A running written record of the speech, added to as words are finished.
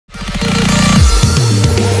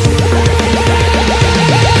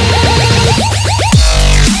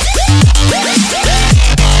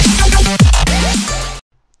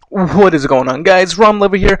What is going on, guys?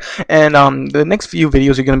 Ramenlver here, and the next few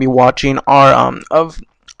videos you're gonna be watching are of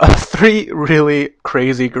three really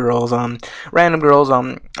crazy girls, random girls.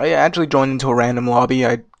 I actually joined into a random lobby.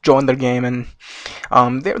 I joined their game, and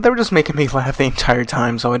they were just making me laugh the entire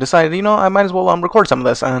time. So I decided, you know, I might as well record some of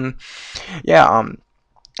this, and yeah,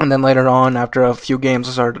 and then later on, after a few games,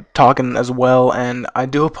 I started talking as well, and I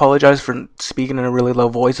do apologize for speaking in a really low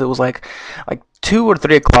voice. It was like 2 or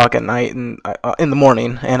 3 o'clock at night and in the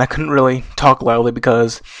morning, and I couldn't really talk loudly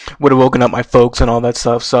because it would have woken up my folks and all that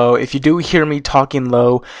stuff. So if you do hear me talking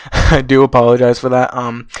low, I do apologize for that.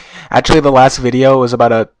 Actually, the last video was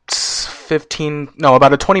about a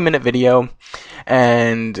 20-minute video,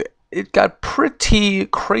 and it got pretty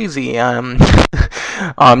crazy.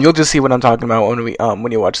 You'll just see what I'm talking about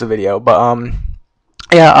when you watch the video. But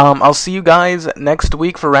yeah, I'll see you guys next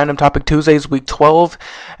week for Random Topic Tuesdays, week 12.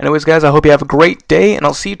 Anyways, guys, I hope you have a great day, and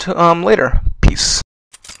I'll see you later. Peace.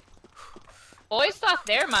 Boys thought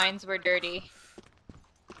their minds were dirty.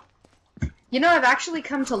 You know, I've actually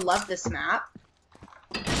come to love this map.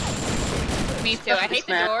 Me too. I hate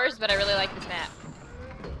the doors, but I really like this map.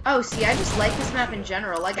 Oh, see, I just like this map in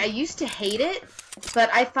general. Like, I used to hate it, but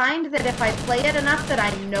I find that if I play it enough that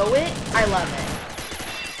I know it, I love it.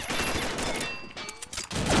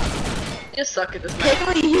 You suck at this map.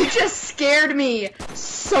 Haley, you just scared me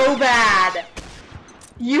so bad.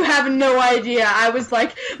 You have no idea. I was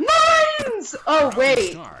like, mines! Oh,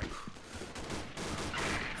 wait.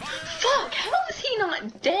 Fuck, how is he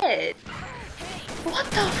not dead? What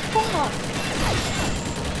the fuck?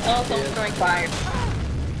 Oh, someone's throwing fire.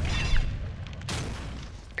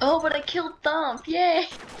 Oh, but I killed Thump, yay!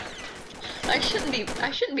 I shouldn't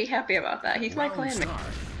be happy about that. He's my clanmate.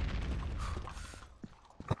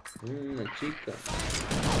 Chica.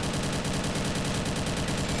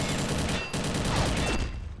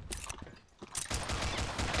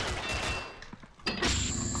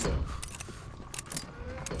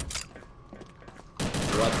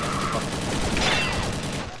 What the fuck?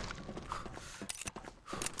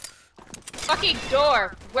 Fucking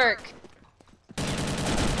door! Work!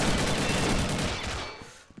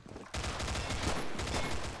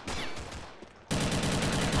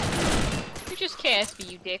 You're just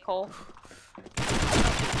KSB, you dickhole.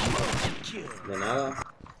 De nada.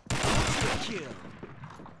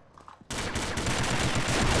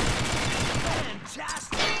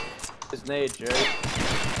 His nade, Jerry.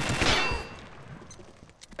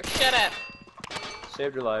 Shut up.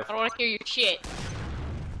 Saved your life. I don't want to hear your shit.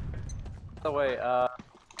 By the way,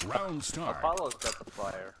 Round start. Apollo's got the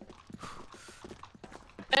fire.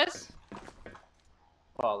 Yes?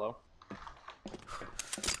 Apollo.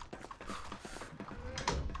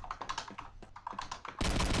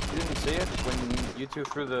 You didn't see it? When you two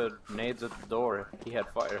threw the nades at the door, he had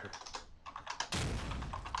fire.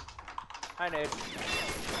 Hi, nade.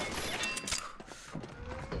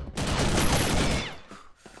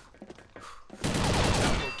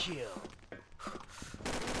 Double kill.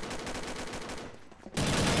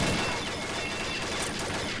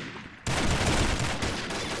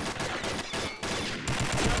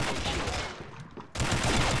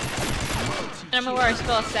 I'm aware I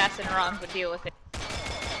spell assassin wrong, but deal with it.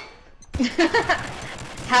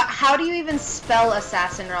 How do you even spell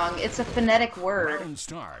assassin wrong? It's a phonetic word. Round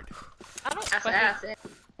start. I don't Assassin.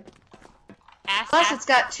 Plus, it's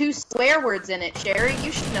got 2 swear words in it, Sherry.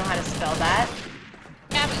 You should know how to spell that.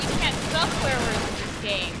 Yeah, but you can't spell swear words in this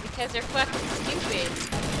game because they're fucking stupid.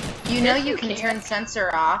 You know Yes, you you can can. turn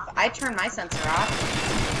censor off. I turn my censor off.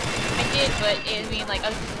 I did, but I mean, like,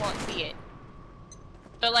 other people won't see it.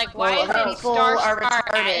 But, like, why Well, is it people star, are star,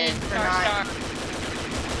 retarded and for star, not- star?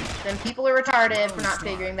 Then people are retarded for not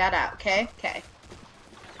figuring that out, okay? Okay.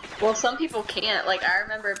 Well, some people can't. Like, I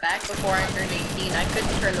remember back before I turned 18, I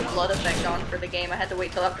couldn't turn the blood effect on for the game. I had to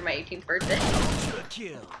wait till after my 18th birthday. Ultra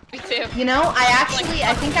kill. Me too. You know, I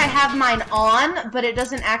think I have mine on, but it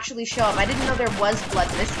doesn't actually show up. I didn't know there was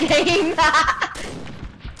blood in this game. I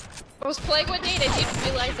was playing one day and I didn't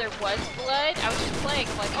realize there was blood. I was just playing.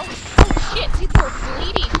 I'm like, oh shit, people are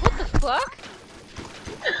bleeding. What the fuck?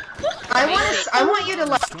 I want you to,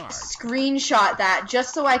 like, screenshot that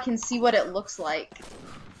just so I can see what it looks like.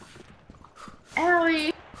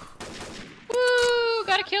 Ellie! Woo!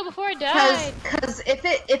 Got to kill before I died. Cause if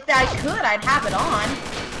I could, I'd have it on.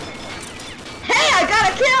 Hey, I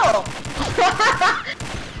got a kill!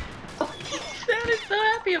 Sam is so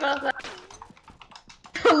happy about that.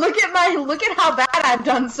 look at how bad I've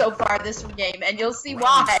done so far this game, and you'll see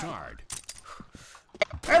Round why. start.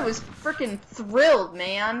 I was freaking thrilled,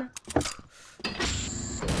 man.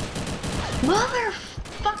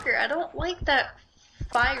 Motherfucker, I don't like that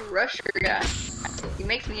Rusher guy. He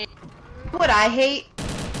makes me what I hate?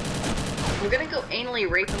 I'm gonna go anally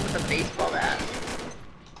rape him with a baseball bat.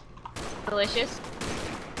 Delicious.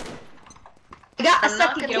 I got a I'm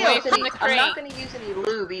not second gonna kill. use any- I'm not gonna use any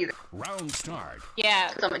lube either. Round start. Yeah.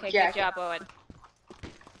 I'm a Okay, good jacket. job, Owen.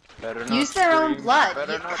 Better not Use their own scream, blood.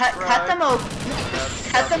 better You not cut cry. them open.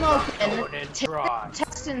 Cut them Going open. in Take the dry.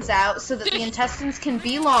 intestines out so that the intestines can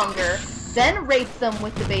be longer. Then rape them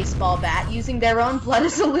with the baseball bat using their own blood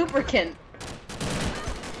as a lubricant.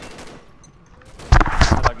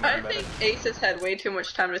 I like mine I better. think Ace has had way too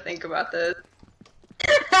much time to think about this.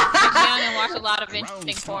 I'm young and watch a lot of Round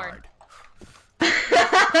interesting porn.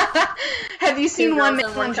 start. Have you seen Two One Girls,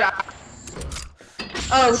 Man, One One Cup. Job?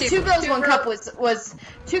 Oh, Two- Two Girls, Two One Girls- Cup was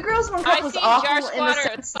Two Girls, One Cup I've was seen awful Jar in the Squatter.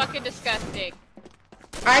 sense It's fucking disgusting.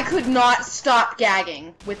 I could not stop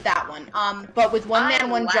gagging with that one. But with One I Man,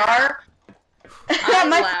 One laughed. Jar, I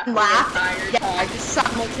my laughed friend the laughed, entire yeah, time.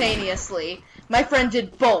 simultaneously. My friend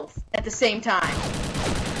did both at the same time.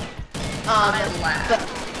 I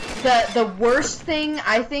laughed. The worst thing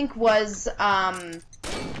I think was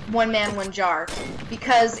One Man, One Jar,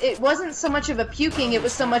 because it wasn't so much of a puking, it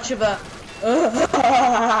was so much of a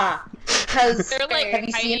because They're like have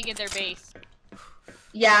you seen? hiding in their base.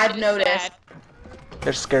 Yeah, I've It's noticed. sad.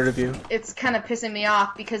 They're scared of you. It's kind of pissing me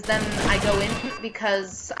off because then I go in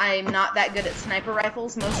because I'm not that good at sniper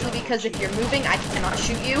rifles, mostly because if you're moving, I cannot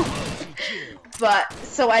shoot you. But,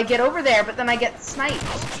 so I get over there, but then I get sniped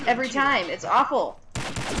every time. It's awful.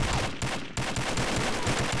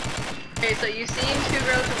 Okay, so you've seen Two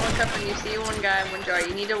Girls in One Cup and you see One Guy in One Jar.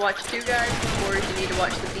 You need to watch Two Guys in Wars, you need to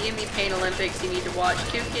watch the BME Pain Olympics, you need to watch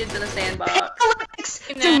Two Kids in a Sandbox. Olympics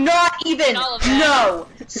do not even all of that. no.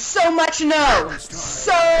 So much no.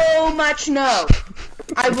 So much no.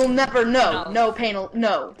 I will never know. No pain.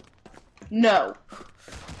 No. No.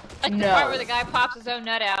 Like the No. part where the guy pops his own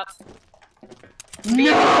nut out.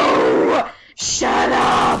 No! Shut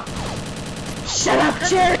up! Shut up,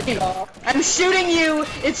 CheRRi! I'm shooting you!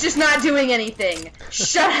 It's just not doing anything!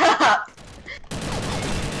 Shut up!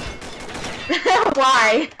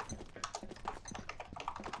 Why?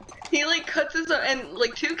 He like cuts his own, and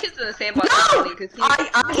like Two Kids in a Sandbox is No! funny because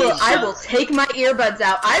I will take my earbuds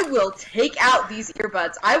out. I will take out these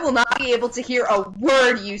earbuds. I will not be able to hear a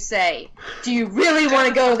word you say. Do you really want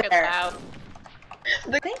to go there? Loud.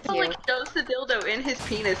 the Thank guy you. like shoves the dildo in his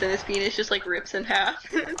penis and his penis just like rips in half.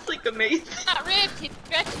 It's like amazing. It's not ripped, he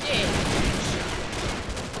stretched it.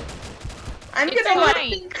 I'm It's gonna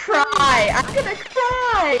fine. cry. I'm gonna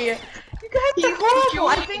cry. You guys are horrible.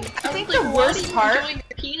 I think the worst part. Enjoying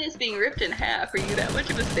your penis being ripped in half. Are you that much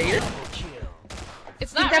of a sadist? Double kill.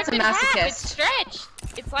 It's think not that's ripped a in half, masochist. it's stretched.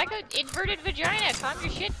 It's like an inverted vagina. Calm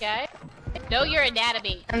your shit, guy. Know your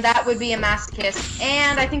anatomy. And that would be a masochist.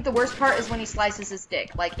 And I think the worst part is when he slices his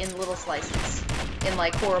dick, like in little slices, in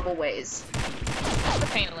like horrible ways. The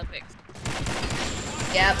Pain Olympics.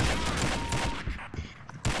 Yep.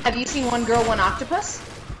 Have you seen One Girl, One Octopus?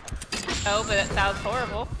 Oh, but that sounds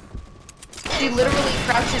horrible. She literally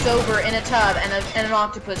crouches over in a tub, and an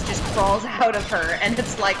octopus just crawls out of her, and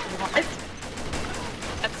it's like, what?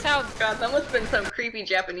 That sounds. God, that must have been some creepy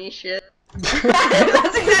Japanese shit. That's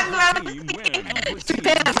exactly what I was Team thinking. wins.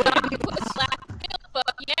 You put a slap in the middle,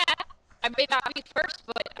 but yeah. I may not be first,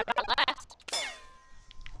 but I got last.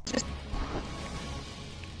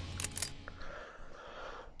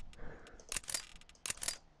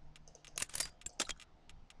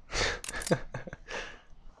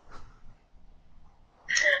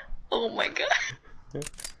 Oh my god.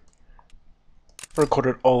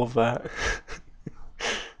 Recorded all of that.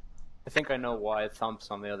 I think I know why Thump's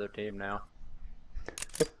on the other team now.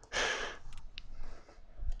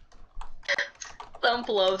 Thump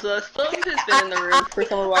loves us. Thump has been in the room for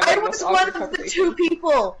some of our I most was one awkward of the conversations. two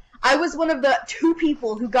people. I was one of the two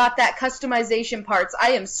people who got that customization parts.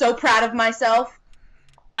 I am so proud of myself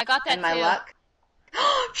I got that and my too. luck.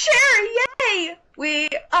 CheRRi, yay! We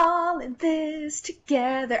all in this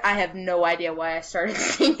together. I have no idea why I started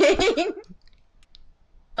singing.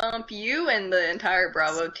 Thump, you and the entire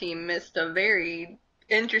Bravo team missed a very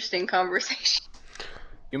interesting conversation.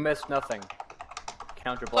 You missed nothing.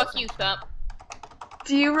 Count your Fuck blessings. you, Thump.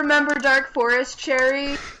 Do you remember Dark Forest,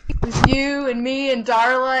 CheRRi? It was you and me and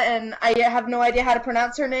Darla, and I have no idea how to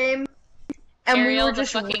pronounce her name. And Ariel, we were the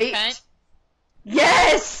just fucking cunt?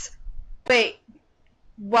 Yes! Wait,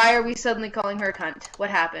 why are we suddenly calling her cunt? What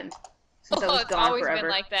happened? Since I Oh, was it's gone always forever. been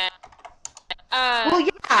like that. Well, yeah,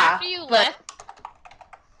 After you but- left,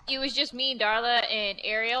 it was just me, Darla, and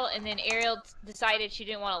Ariel, and then Ariel decided she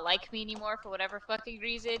didn't want to like me anymore for whatever fucking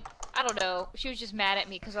reason. I don't know. She was just mad at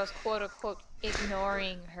me because I was quote-unquote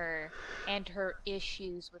ignoring her and her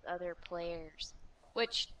issues with other players.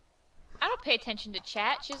 Which, I don't pay attention to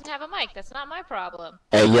chat. She doesn't have a mic. That's not my problem.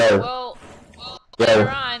 Hey, yo. Well, Yo, later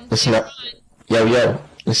on. listen up. Yo,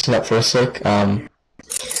 listen up for a sec.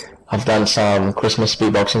 I've done some Christmas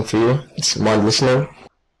beatboxing for you. It's mind listening.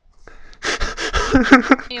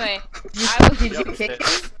 Anyway, Did you kick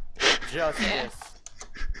him? Justice.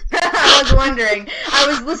 I was wondering. I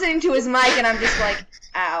was listening to his mic and I'm just like,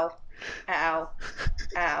 ow, ow,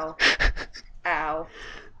 ow, ow.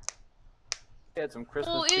 Had some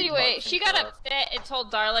Christmas well, anyway, beatboxing she got stuff. upset and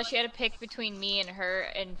told Darla she had to pick between me and her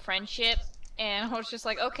in friendship. And I was just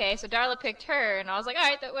like, okay, so Darla picked her, and I was like,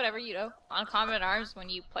 alright, whatever, you know, on Common Arms, when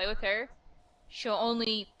you play with her, she'll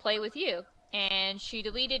only play with you. And she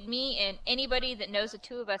deleted me and anybody that knows the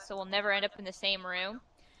two of us, so we'll never end up in the same room.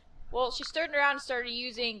 Well, she turned around and started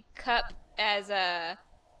using Cup as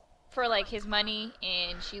for like his money,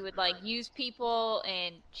 and she would like use people,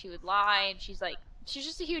 and she would lie, and she's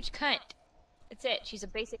just a huge cunt. That's it. She's a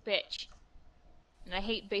basic bitch, and I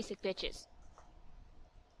hate basic bitches.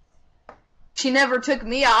 She never took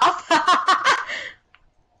me off.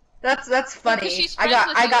 That's funny. Because she's I friends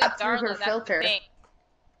with you got with through Darla, her that's the filter. thing.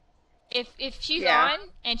 If she's Yeah. on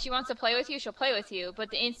and she wants to play with you, she'll play with you.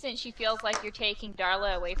 But the instant she feels like you're taking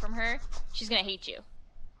Darla away from her, she's gonna hate you.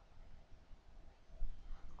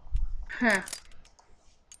 Huh.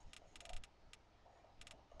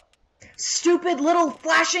 Stupid little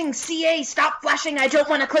flashing CA, stop flashing, I don't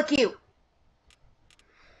want to click you.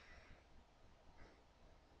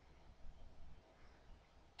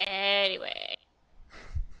 Anyway.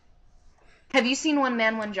 Have you seen One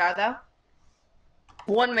Man, One Jar, though?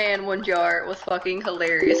 One Man, One Jar was fucking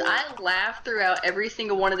hilarious. I laughed throughout every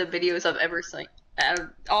single one of the videos I've ever seen. Out of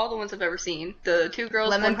all the ones I've ever seen. The Two Girls,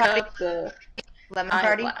 Lemon One Party? Cup, the... Lemon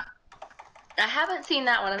Party? I haven't seen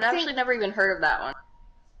that one. I've actually never even heard of that one.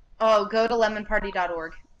 Oh, go to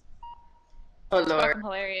lemonparty.org. Oh It's lord. fucking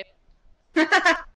hilarious.